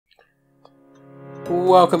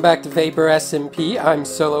Welcome back to Vapor SMP. I'm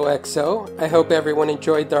Solo XO. I hope everyone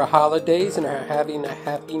enjoyed their holidays and are having a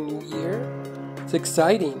happy new year. It's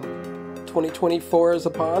exciting. 2024 is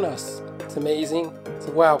upon us. It's amazing.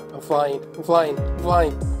 So wow, I'm flying.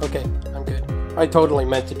 Okay, I'm good. I totally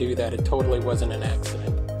meant to do that. It totally wasn't an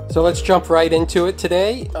accident. So let's jump right into it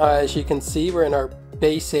today. As you can see, we're in our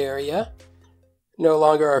base area. No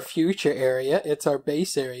longer our future area, it's our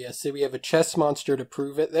base area. So we have a chest monster to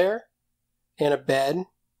prove it there. And a bed.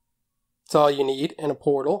 It's all you need. And a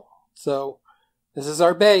portal. So, this is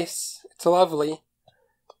our base. It's lovely.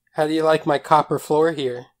 How do you like my copper floor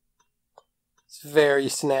here? It's very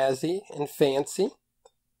snazzy and fancy.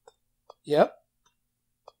 Yep.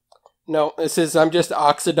 No, I'm just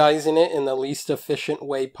oxidizing it in the least efficient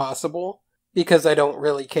way possible. Because I don't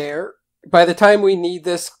really care. By the time we need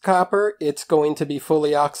this copper, it's going to be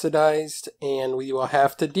fully oxidized. And we will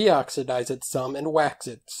have to deoxidize it some and wax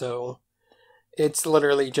it. So it's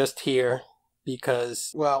literally just here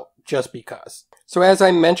because, well, just because. So as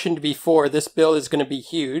I mentioned before, this build is going to be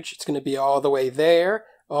huge. It's going to be all the way there,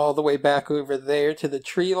 all the way back over there to the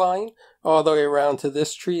tree line, all the way around to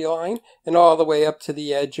this tree line, and all the way up to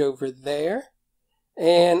the edge over there.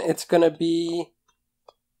 And it's going to be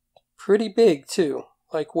pretty big too,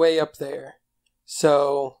 like way up there.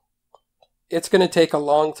 So it's going to take a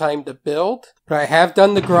long time to build, but I have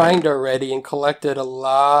done the grind already and collected a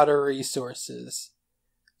lot of resources.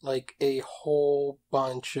 Like a whole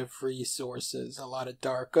bunch of resources. A lot of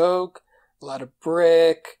dark oak, a lot of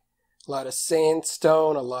brick, a lot of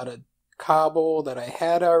sandstone, a lot of cobble that I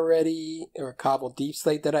had already, or cobble deep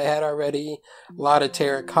slate that I had already, a lot of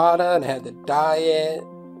terracotta and I had to dye it.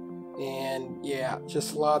 And yeah,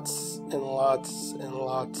 just lots and lots and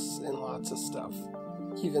lots and lots of stuff.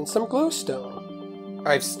 Even some glowstone.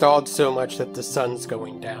 I've stalled so much that the sun's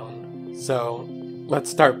going down. So,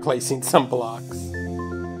 let's start placing some blocks.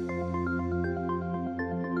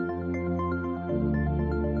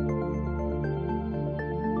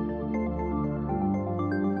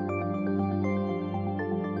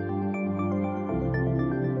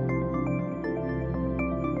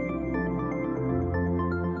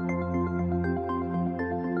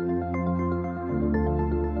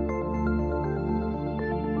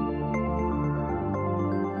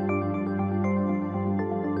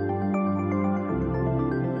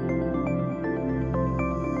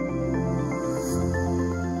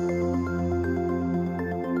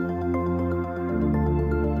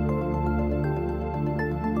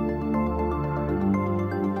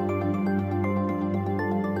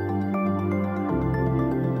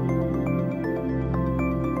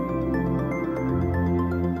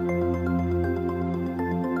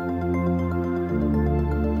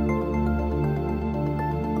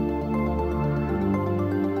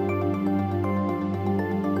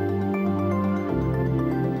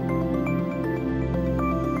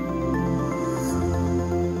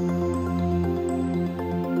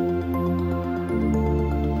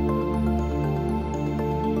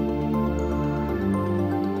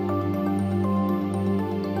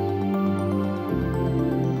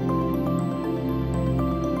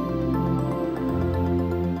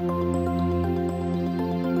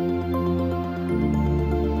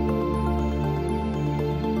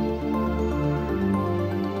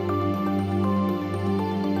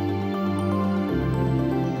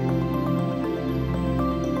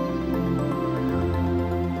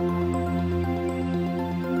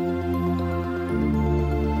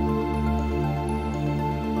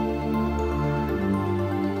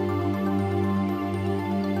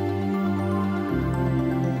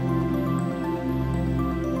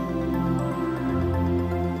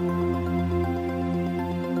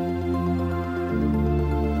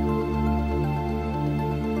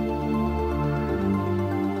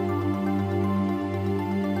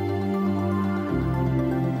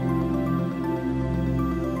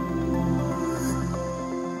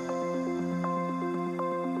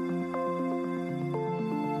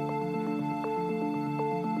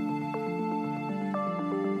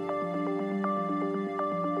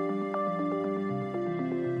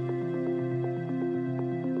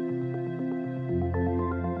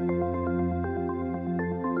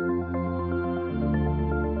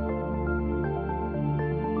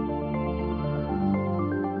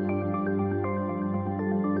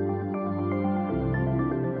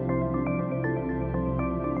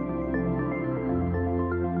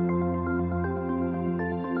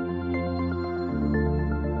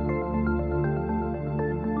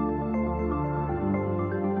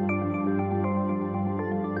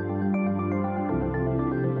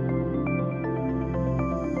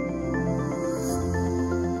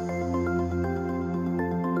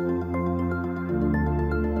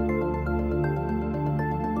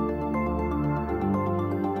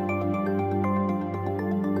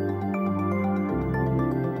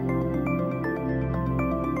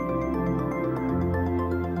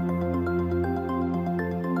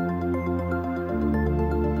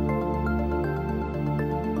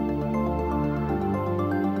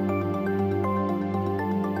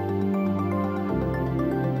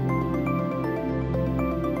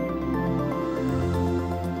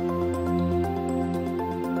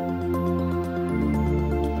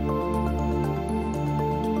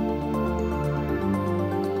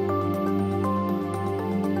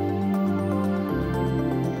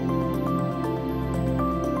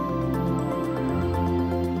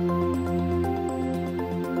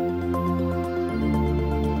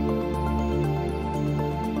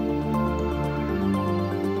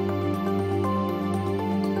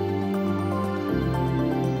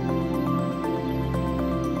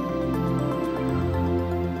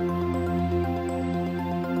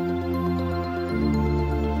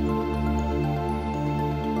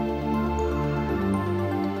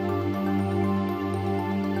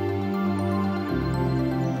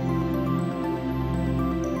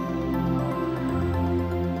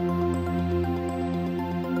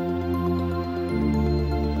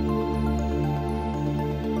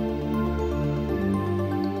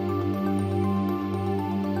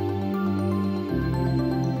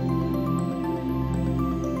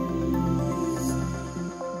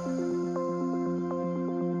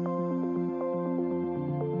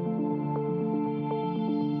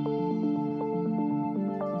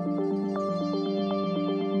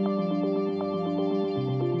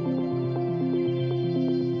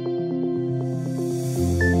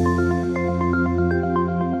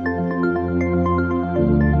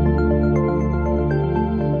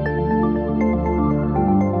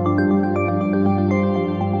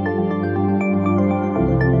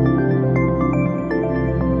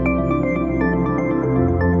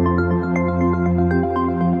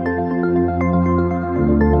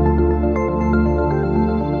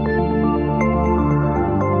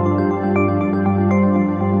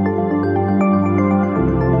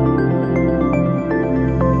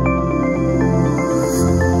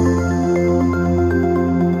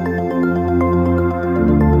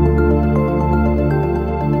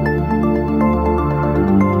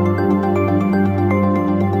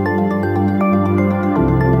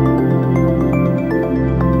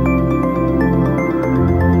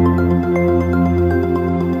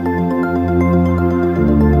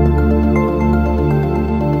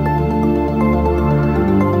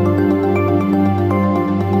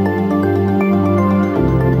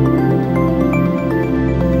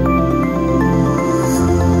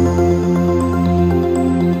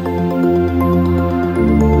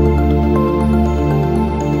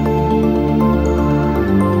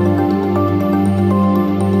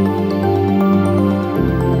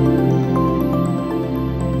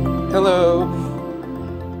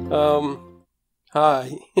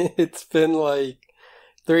 It's been like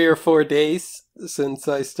 3 or 4 days since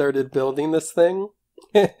I started building this thing,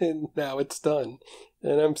 and now it's done.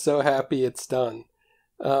 And I'm so happy it's done.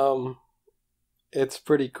 It's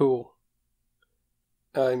pretty cool.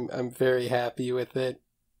 I'm very happy with it.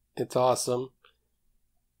 It's awesome.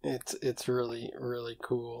 It's really, really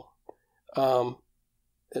cool.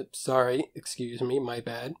 Sorry, excuse me, my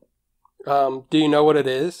bad. Do you know what it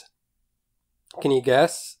is? Can you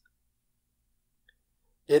guess?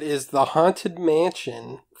 It is the Haunted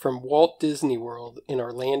Mansion from Walt Disney World in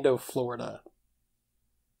Orlando, Florida.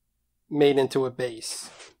 Made into a base.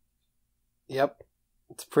 Yep,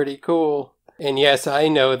 it's pretty cool. And yes, I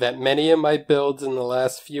know that many of my builds in the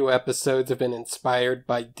last few episodes have been inspired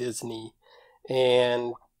by Disney.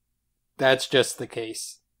 And that's just the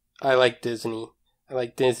case. I like Disney. I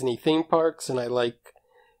like Disney theme parks, and I like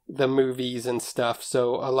the movies and stuff.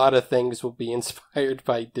 So a lot of things will be inspired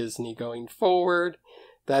by Disney going forward.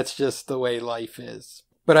 That's just the way life is.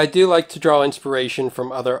 But I do like to draw inspiration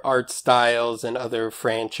from other art styles and other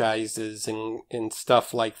franchises and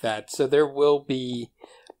stuff like that. So there will be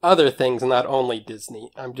other things, not only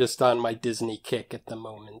Disney. I'm just on my Disney kick at the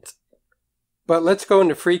moment. But let's go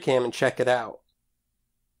into FreeCam and check it out.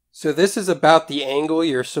 So this is about the angle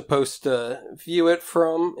you're supposed to view it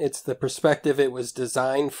from. It's the perspective it was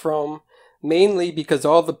designed from, mainly because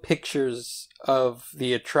all the pictures of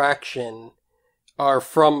the attraction are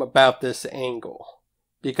from about this angle.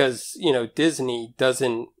 Because, you know, Disney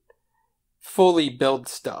doesn't fully build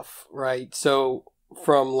stuff, right? So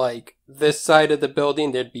from like this side of the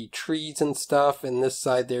building, there'd be trees and stuff, and this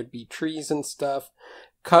side there'd be trees and stuff,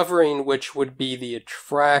 covering which would be the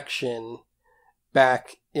attraction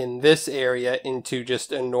back in this area into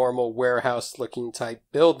just a normal warehouse looking type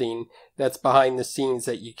building that's behind the scenes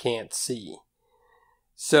that you can't see.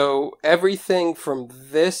 So everything from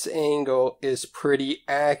this angle is pretty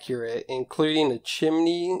accurate, including the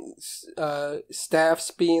chimney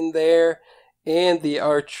staffs being there and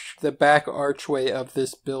the back archway of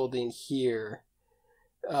this building here.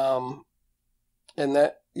 And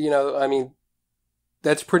that, you know, I mean,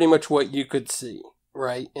 that's pretty much what you could see,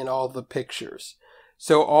 right, in all the pictures.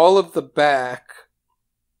 So all of the back,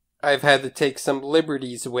 I've had to take some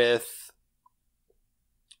liberties with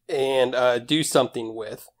and do something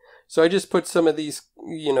with. So I just put some of these,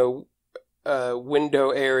 you know, window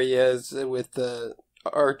areas with the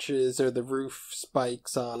arches or the roof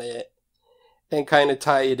spikes on it and kind of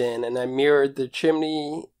tie it in. And I mirrored the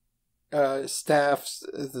chimney staffs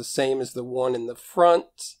the same as the one in the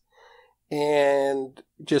front, and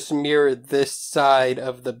just mirrored this side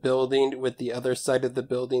of the building with the other side of the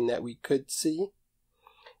building that we could see.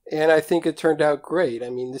 And I think it turned out great. I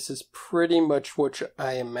mean, this is pretty much what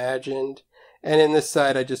I imagined. And in this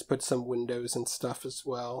side, I just put some windows and stuff as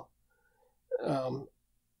well.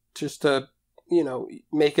 Just to, you know,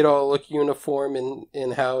 make it all look uniform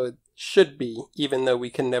in how it should be, even though we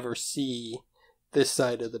can never see this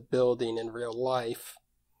side of the building in real life.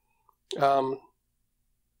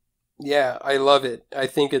 Yeah, I love it. I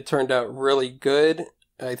think it turned out really good.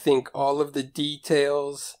 I think all of the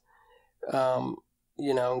details,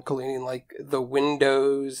 you know, including like the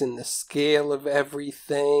windows and the scale of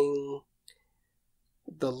everything,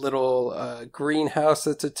 the little greenhouse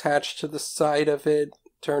that's attached to the side of it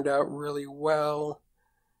turned out really well.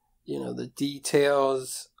 You know, the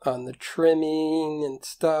details on the trimming and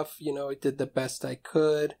stuff, you know, I did the best I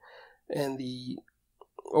could. And the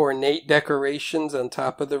ornate decorations on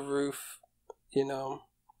top of the roof, you know,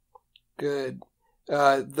 good.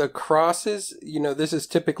 The crosses, you know, this is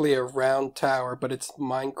typically a round tower, but it's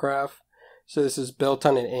Minecraft, so this is built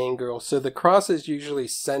on an angle. So the cross is usually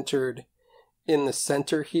centered in the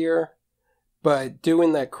center here, but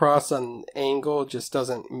doing that cross on an angle just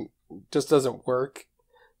doesn't work.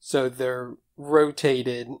 So they're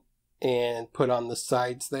rotated and put on the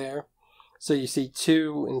sides there. So you see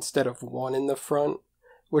 2 instead of 1 in the front,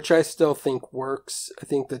 which I still think works. I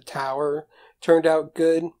think the tower turned out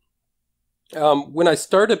good. When I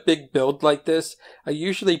start a big build like this, I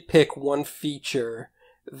usually pick one feature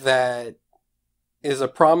that is a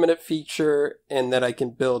prominent feature and that I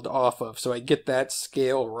can build off of. So I get that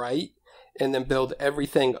scale right and then build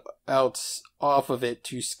everything else off of it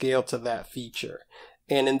to scale to that feature.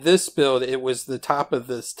 And in this build, it was the top of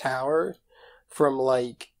this tower from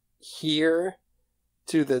like here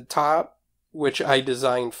to the top, which I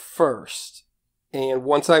designed first. And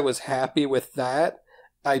once I was happy with that,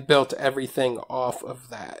 I built everything off of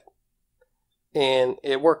that. And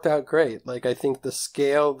it worked out great. Like, I think the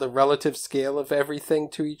scale, the relative scale of everything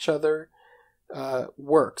to each other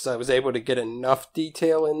works. I was able to get enough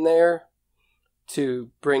detail in there to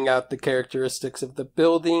bring out the characteristics of the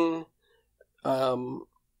building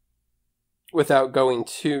without going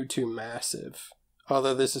too massive.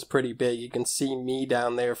 Although this is pretty big. You can see me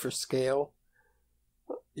down there for scale.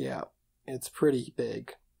 Yeah, it's pretty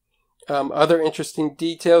big. Other interesting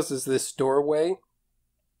details is this doorway.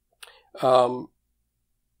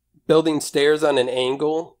 Building stairs on an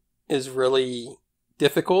angle is really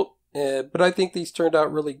difficult, but I think these turned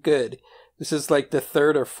out really good. This is like the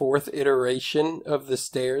third or fourth iteration of the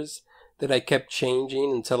stairs that I kept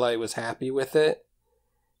changing until I was happy with it.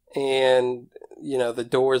 And, you know, the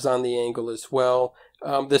doors on the angle as well.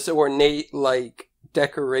 This ornate, like,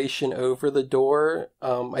 decoration over the door,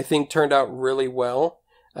 I think turned out really well.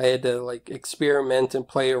 I had to, like, experiment and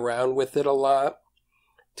play around with it a lot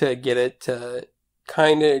to get it to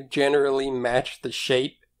kind of generally match the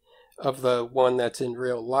shape of the one that's in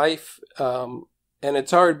real life. And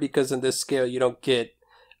it's hard because in this scale you don't get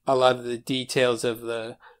a lot of the details of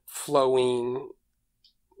the flowing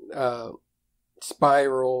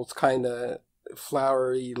spirals, kind of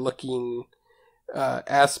flowery looking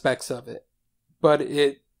aspects of it. But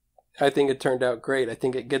I think it turned out great. I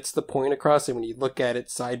think it gets the point across, and when you look at it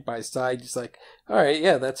side by side, it's like, all right,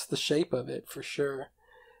 yeah, that's the shape of it for sure.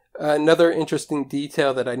 Another interesting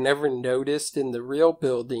detail that I never noticed in the real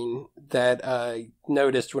building that I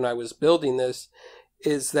noticed when I was building this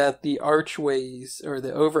is that the archways or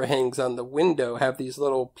the overhangs on the window have these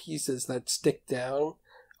little pieces that stick down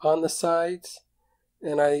on the sides.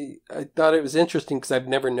 And I thought it was interesting because I've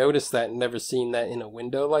never noticed that and never seen that in a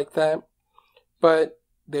window like that. But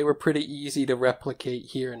they were pretty easy to replicate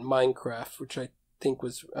here in Minecraft, which I think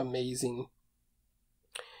was amazing.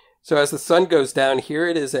 So as the sun goes down, here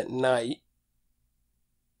it is at night.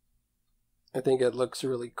 I think it looks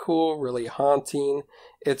really cool, really haunting.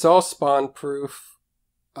 It's all spawn-proof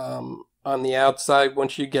on the outside.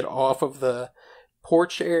 Once you get off of the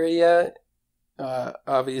porch area,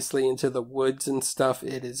 obviously into the woods and stuff,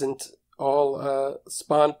 it isn't all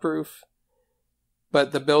spawn-proof.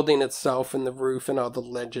 But the building itself and the roof and all the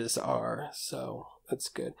ledges are, so that's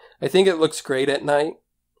good. I think it looks great at night.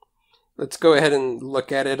 Let's go ahead and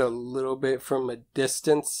look at it a little bit from a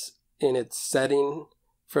distance in its setting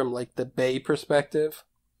from like the bay perspective.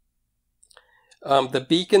 The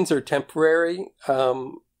beacons are temporary.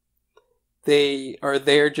 They are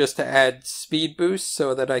there just to add speed boosts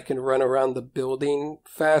so that I can run around the building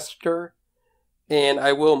faster. And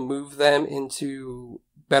I will move them into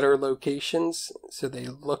better locations so they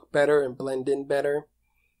look better and blend in better.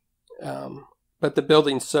 But the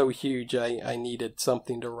building's so huge, I needed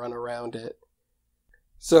something to run around it.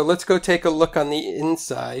 So let's go take a look on the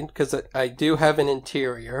inside, because I do have an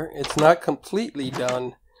interior. It's not completely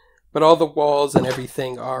done, but all the walls and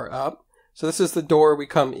everything are up. So this is the door we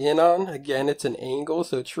come in on. Again, it's an angle,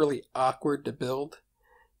 so it's really awkward to build.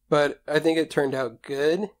 But I think it turned out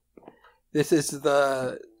good. This is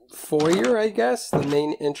the foyer, I guess, the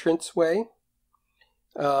main entranceway.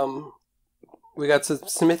 We got some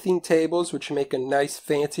smithing tables, which make a nice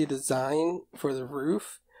fancy design for the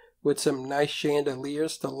roof, with some nice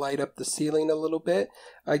chandeliers to light up the ceiling a little bit.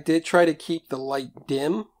 I did try to keep the light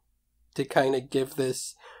dim to kind of give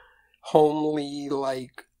this homely,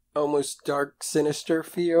 like almost dark, sinister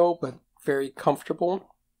feel, but very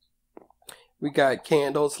comfortable. We got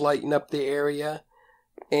candles lighting up the area,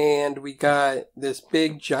 and we got this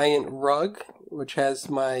big giant rug, which has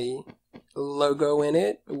my logo in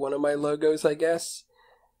it, one of my logos, I guess,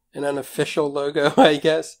 an unofficial logo, I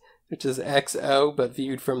guess, which is XO, but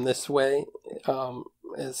viewed from this way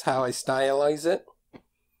is how I stylize it.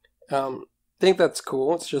 I think that's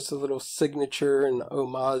cool. It's just a little signature and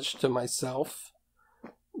homage to myself.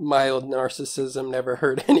 Mild narcissism never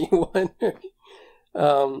hurt anyone.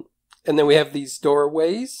 And then we have these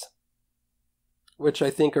doorways, which I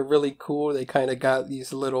think are really cool. They kind of got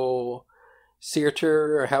these little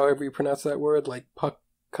Seerter, or however you pronounce that word, like puck,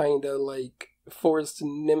 kind of like forest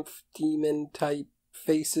nymph demon type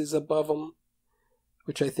faces above them,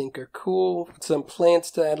 which I think are cool. Some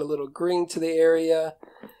plants to add a little green to the area.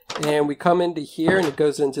 And we come into here and it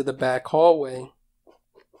goes into the back hallway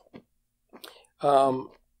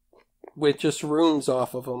with just rooms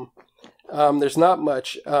off of them. There's not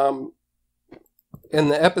much. In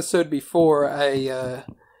the episode before, I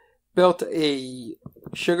built a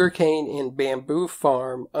sugarcane and bamboo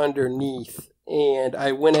farm underneath, and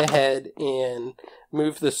I went ahead and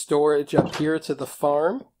moved the storage up here to the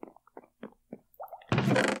farm.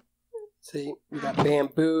 See, we got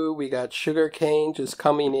bamboo, we got sugarcane just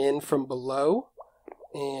coming in from below,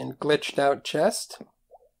 and glitched out chest.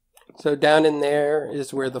 So down in there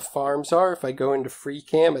is where the farms are. If I go into free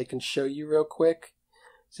cam, I can show you real quick.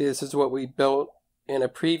 See, this is what we built in a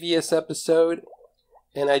previous episode,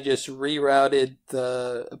 and I just rerouted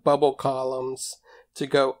the bubble columns to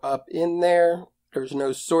go up in there. There's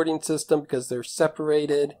no sorting system because they're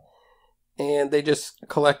separated, and they just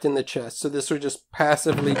collect in the chest. So this would just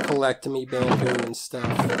passively collect me bamboo and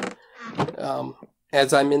stuff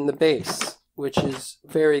as I'm in the base, which is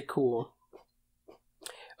very cool.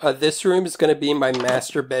 This room is going to be my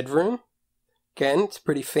master bedroom. Again, it's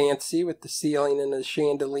pretty fancy with the ceiling and the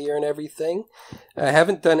chandelier and everything. I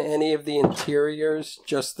haven't done any of the interiors,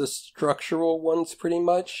 just the structural ones pretty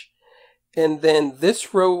much. And then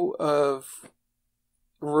this row of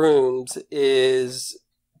rooms is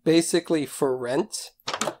basically for rent.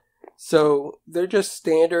 So they're just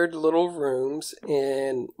standard little rooms.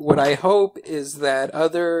 And what I hope is that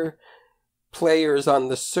other players on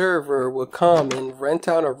the server will come and rent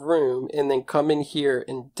out a room and then come in here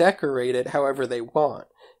and decorate it however they want.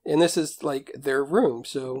 And this is like their room,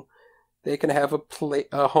 so they can have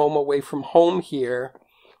a home away from home here.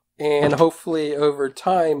 And hopefully over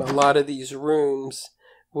time, a lot of these rooms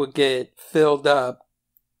will get filled up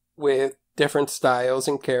with different styles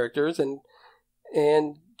and characters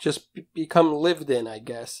and just become lived in, I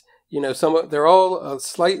guess. You know, they're all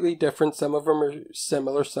slightly different. Some of them are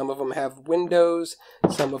similar. Some of them have windows.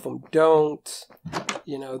 Some of them don't.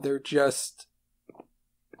 You know, they're just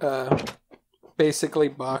basically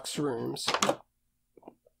box rooms.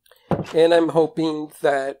 And I'm hoping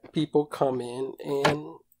that people come in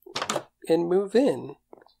and move in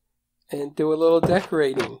and do a little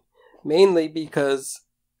decorating. Mainly because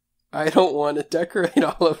I don't want to decorate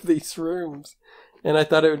all of these rooms. And I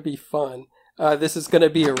thought it would be fun. This is going to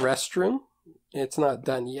be a restroom. It's not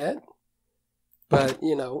done yet. But,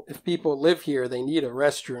 you know, if people live here, they need a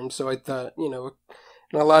restroom. So I thought, you know,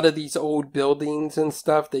 in a lot of these old buildings and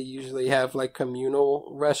stuff, they usually have like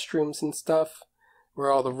communal restrooms and stuff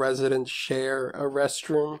where all the residents share a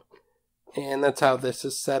restroom. And that's how this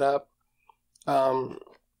is set up.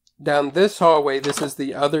 Down this hallway, this is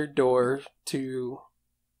the other door to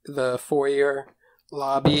the foyer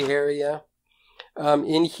lobby area.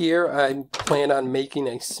 In here, I plan on making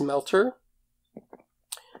a smelter.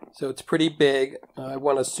 So it's pretty big. I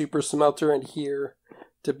want a super smelter in here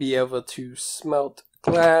to be able to smelt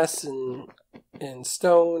glass and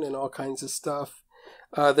stone and all kinds of stuff.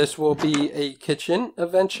 This will be a kitchen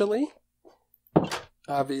eventually.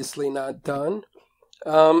 Obviously not done.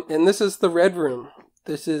 And this is the red room.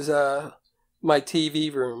 This is my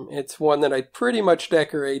TV room. It's one that I pretty much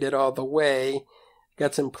decorated all the way.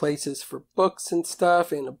 Got some places for books and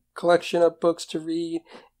stuff, and a collection of books to read,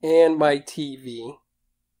 and my TV.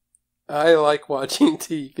 I like watching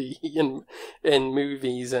TV and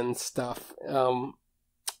movies and stuff.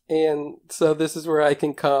 And so this is where I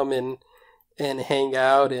can come and hang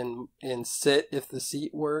out and sit if the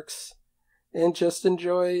seat works, and just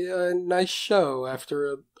enjoy a nice show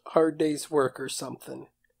after a hard day's work or something.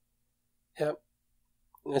 Yep.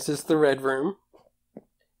 This is the red room.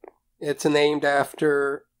 It's named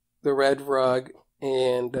after the red rug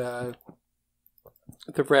and the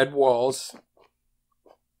red walls,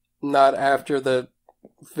 not after the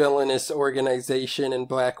villainous organization in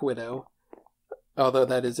Black Widow, although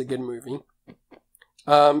that is a good movie.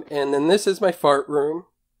 And then this is my fart room,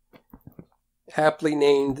 aptly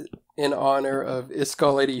named in honor of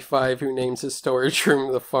Iskall85, who names his storage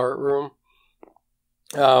room the fart room.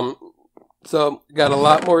 So got a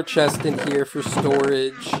lot more chest in here for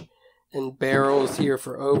storage, and barrels here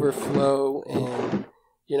for overflow, and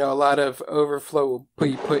you know, a lot of overflow will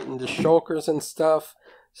be put into shulkers and stuff.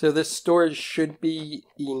 So this storage should be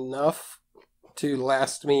enough to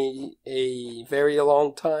last me a very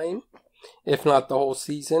long time, if not the whole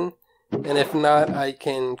season. And if not, I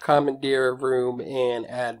can commandeer a room and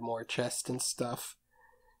add more chests and stuff.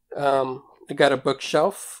 I got a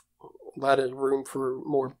bookshelf, a lot of room for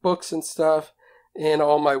more books and stuff. And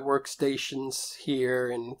all my workstations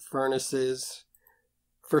here and furnaces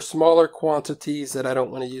for smaller quantities that I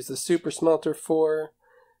don't want to use the super smelter for.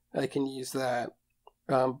 I can use that.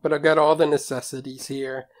 But I got all the necessities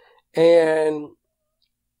here. And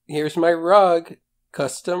here's my rug.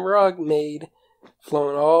 Custom rug made.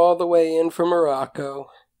 Flown all the way in from Morocco.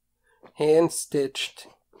 Hand stitched.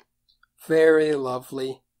 Very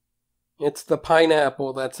lovely. It's the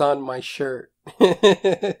pineapple that's on my shirt.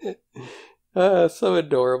 So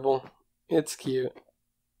adorable. It's cute.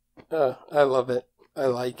 I love it. I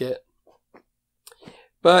like it.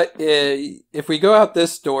 But if we go out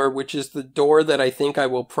this door, which is the door that I think I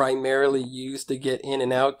will primarily use to get in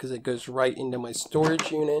and out because it goes right into my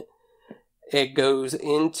storage unit, it goes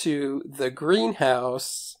into the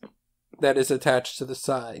greenhouse that is attached to the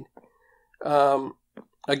side.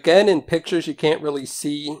 Again, in pictures you can't really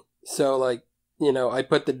see, so like, you know, I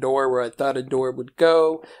put the door where I thought a door would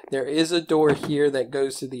go. There is a door here that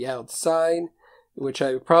goes to the outside, which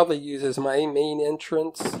I would probably use as my main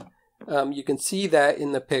entrance. You can see that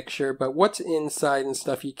in the picture, but what's inside and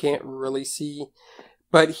stuff you can't really see.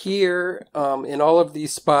 But here, in all of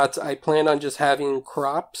these spots, I plan on just having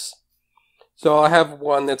crops. So I'll have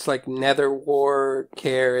one that's like netherwort,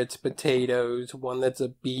 carrots, potatoes, one that's a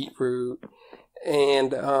beetroot,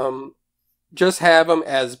 and just have them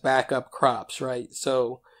as backup crops, right?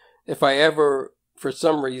 So if I ever, for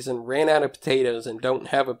some reason, ran out of potatoes and don't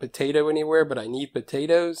have a potato anywhere, but I need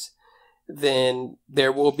potatoes, then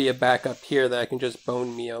there will be a backup here that I can just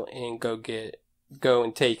bone meal and go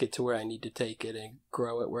and take it to where I need to take it and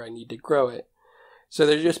grow it where I need to grow it. So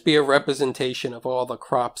there'll just be a representation of all the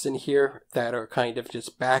crops in here that are kind of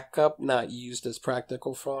just backup, not used as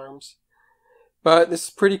practical farms. But this is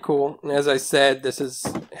pretty cool. And as I said, this is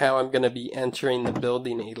how I'm going to be entering the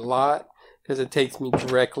building a lot, because it takes me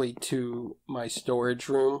directly to my storage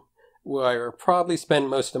room, where I'll probably spend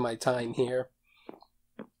most of my time here.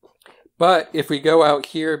 But if we go out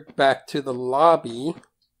here back to the lobby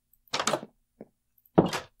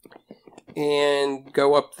and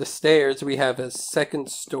go up the stairs, we have a second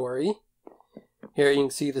story. Here you can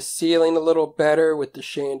see the ceiling a little better with the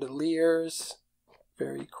chandeliers.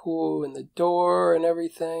 Very cool, and the door and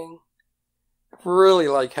everything. Really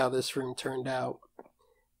like how this room turned out.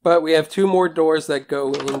 But we have two more doors that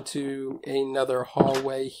go into another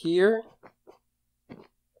hallway here.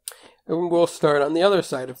 And we'll start on the other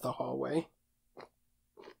side of the hallway.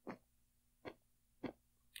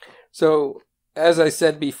 So, as I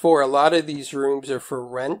said before, a lot of these rooms are for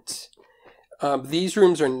rent. These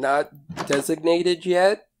rooms are not designated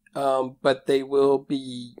yet, but they will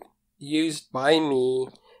be used by me,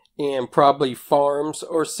 and probably farms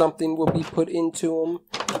or something will be put into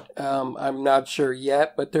them. I'm not sure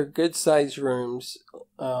yet, but they're good sized rooms,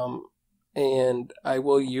 and I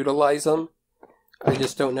will utilize them. I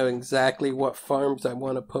just don't know exactly what farms I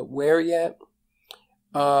want to put where yet.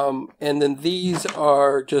 And then these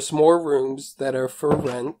are just more rooms that are for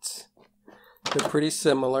rent. They're pretty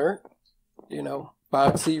similar, you know,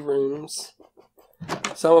 boxy rooms.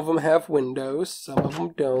 Some of them have windows, some of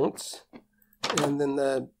them don't. And then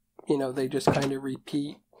they just kind of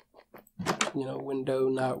repeat, window,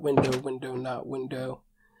 not window, window, not window.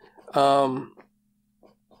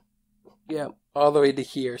 Yeah, all the way to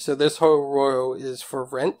here. So this whole row is for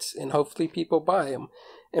rent, and hopefully people buy them.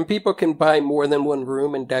 And people can buy more than one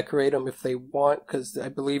room and decorate them if they want, because I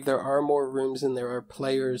believe there are more rooms than there are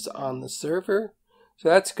players on the server. So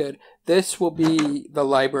that's good. This will be the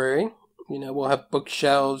library. We'll have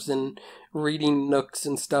bookshelves and reading nooks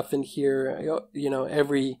and stuff in here.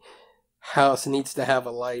 Every house needs to have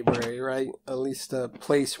a library, right? At least a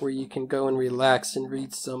place where you can go and relax and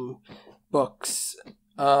read some books.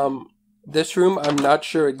 This room, I'm not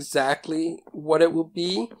sure exactly what it will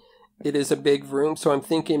be. It is a big room, so I'm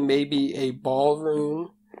thinking maybe a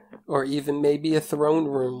ballroom or even maybe a throne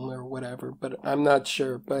room or whatever, but I'm not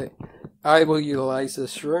sure. But I will utilize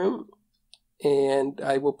this room, and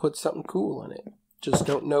I will put something cool in it. Just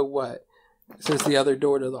don't know what. This is the other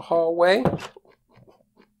door to the hallway.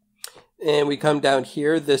 And we come down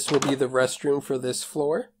here. This will be the restroom for this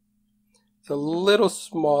floor. It's a little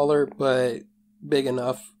smaller, but big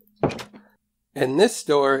enough. And this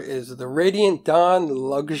door is the Radiant Dawn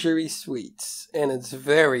Luxury Suites, and it's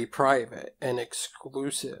very private and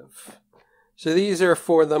exclusive. So these are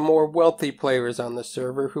for the more wealthy players on the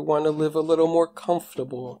server who want to live a little more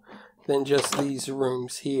comfortable than just these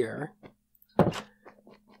rooms here.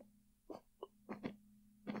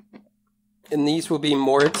 And these will be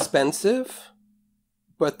more expensive,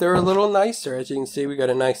 but they're a little nicer. As you can see, we got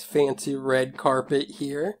a nice fancy red carpet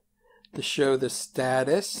here to show the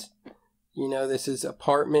status. This is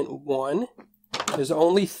apartment 1. There's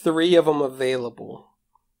only 3 of them available,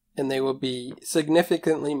 and they will be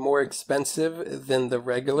significantly more expensive than the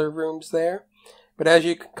regular rooms there. But as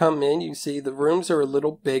you come in, you see the rooms are a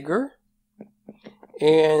little bigger,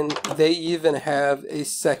 and they even have a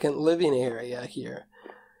second living area here.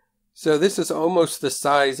 So this is almost the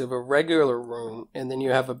size of a regular room, and then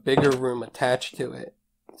you have a bigger room attached to it.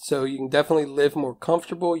 So you can definitely live more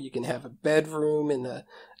comfortable. You can have a bedroom in the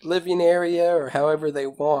living area or however they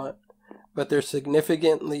want, but they're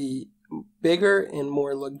significantly bigger and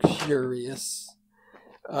more luxurious.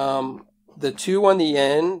 The 2 on the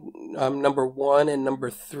end, number 1 and number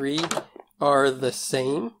 3, are the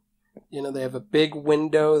same. They have a big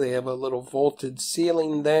window, they have a little vaulted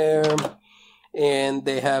ceiling there, and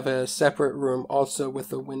they have a separate room also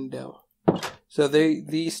with a window. So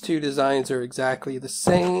these two designs are exactly the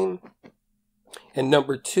same. And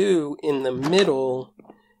number 2 in the middle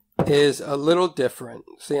is a little different.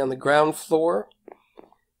 See, on the ground floor,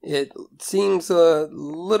 it seems a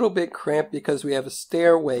little bit cramped because we have a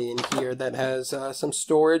stairway in here that has some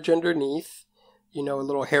storage underneath. You know, a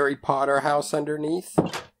little Harry Potter house underneath.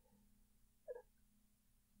 I'm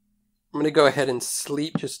going to go ahead and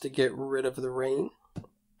sleep just to get rid of the rain.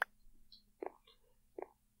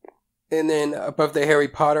 And then above the Harry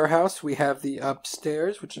Potter house, we have the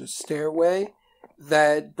upstairs, which is a stairway.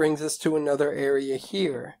 That brings us to another area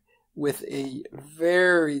here with a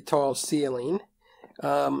very tall ceiling.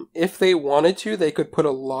 If they wanted to, they could put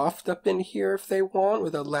a loft up in here if they want,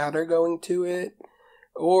 with a ladder going to it.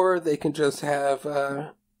 Or they can just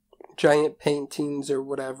have giant paintings or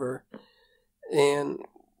whatever. And,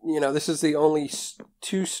 you know, this is the only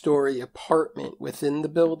 2-story apartment within the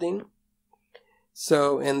building.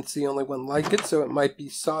 So, and it's the only one like it, so it might be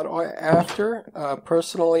sought after.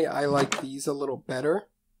 Personally, I like these a little better.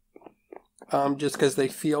 Just because they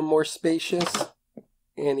feel more spacious.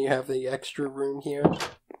 And you have the extra room here.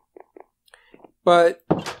 But,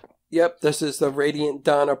 yep, this is the Radiant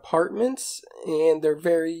Dawn Apartments. And they're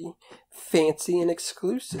very fancy and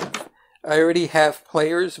exclusive. I already have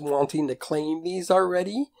players wanting to claim these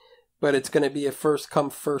already. But it's going to be a first come,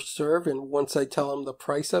 first serve. And once I tell them the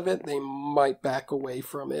price of it, they might back away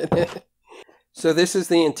from it. So this is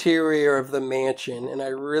the interior of the mansion. And I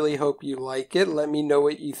really hope you like it. Let me know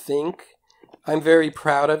what you think. I'm very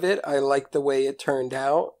proud of it. I like the way it turned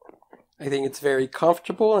out. I think it's very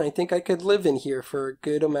comfortable. And I think I could live in here for a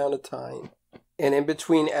good amount of time. And in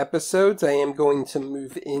between episodes, I am going to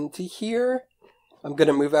move into here. I'm going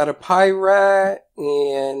to move out of Pirate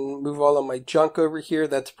and move all of my junk over here.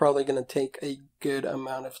 That's probably going to take a good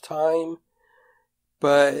amount of time.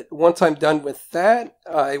 But once I'm done with that,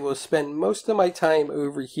 I will spend most of my time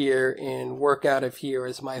over here and work out of here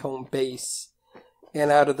as my home base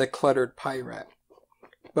and out of the cluttered Pirate.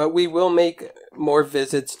 But we will make more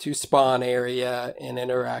visits to spawn area and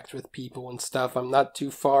interact with people and stuff. I'm not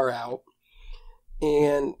too far out.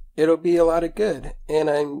 And it'll be a lot of good. And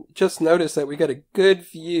I just noticed that we got a good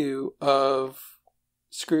view of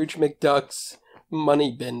Scrooge McDuck's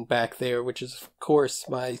money bin back there, which is, of course,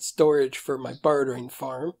 my storage for my bartering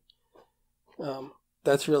farm.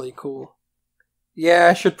 That's really cool. Yeah,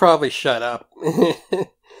 I should probably shut up.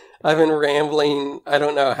 I've been rambling, I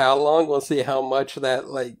don't know how long. We'll see how much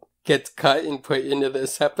that gets cut and put into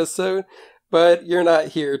this episode. But you're not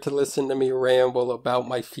here to listen to me ramble about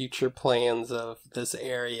my future plans of this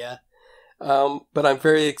area. But I'm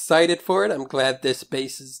very excited for it. I'm glad this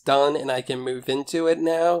base is done and I can move into it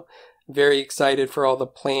now. Very excited for all the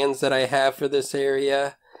plans that I have for this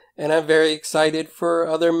area. And I'm very excited for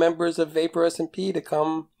other members of Vapor SMP to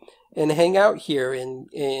come and hang out here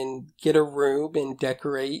and get a room and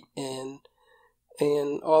decorate and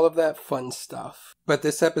all of that fun stuff. But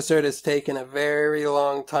this episode has taken a very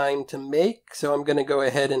long time to make, so I'm going to go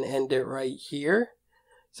ahead and end it right here.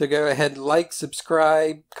 So go ahead, like,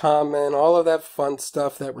 subscribe, comment, all of that fun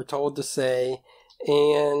stuff that we're told to say.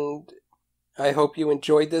 And I hope you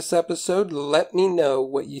enjoyed this episode. Let me know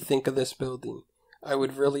what you think of this building. I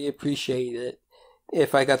would really appreciate it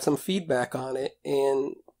if I got some feedback on it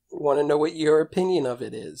and want to know what your opinion of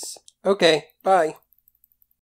it is. Okay, bye.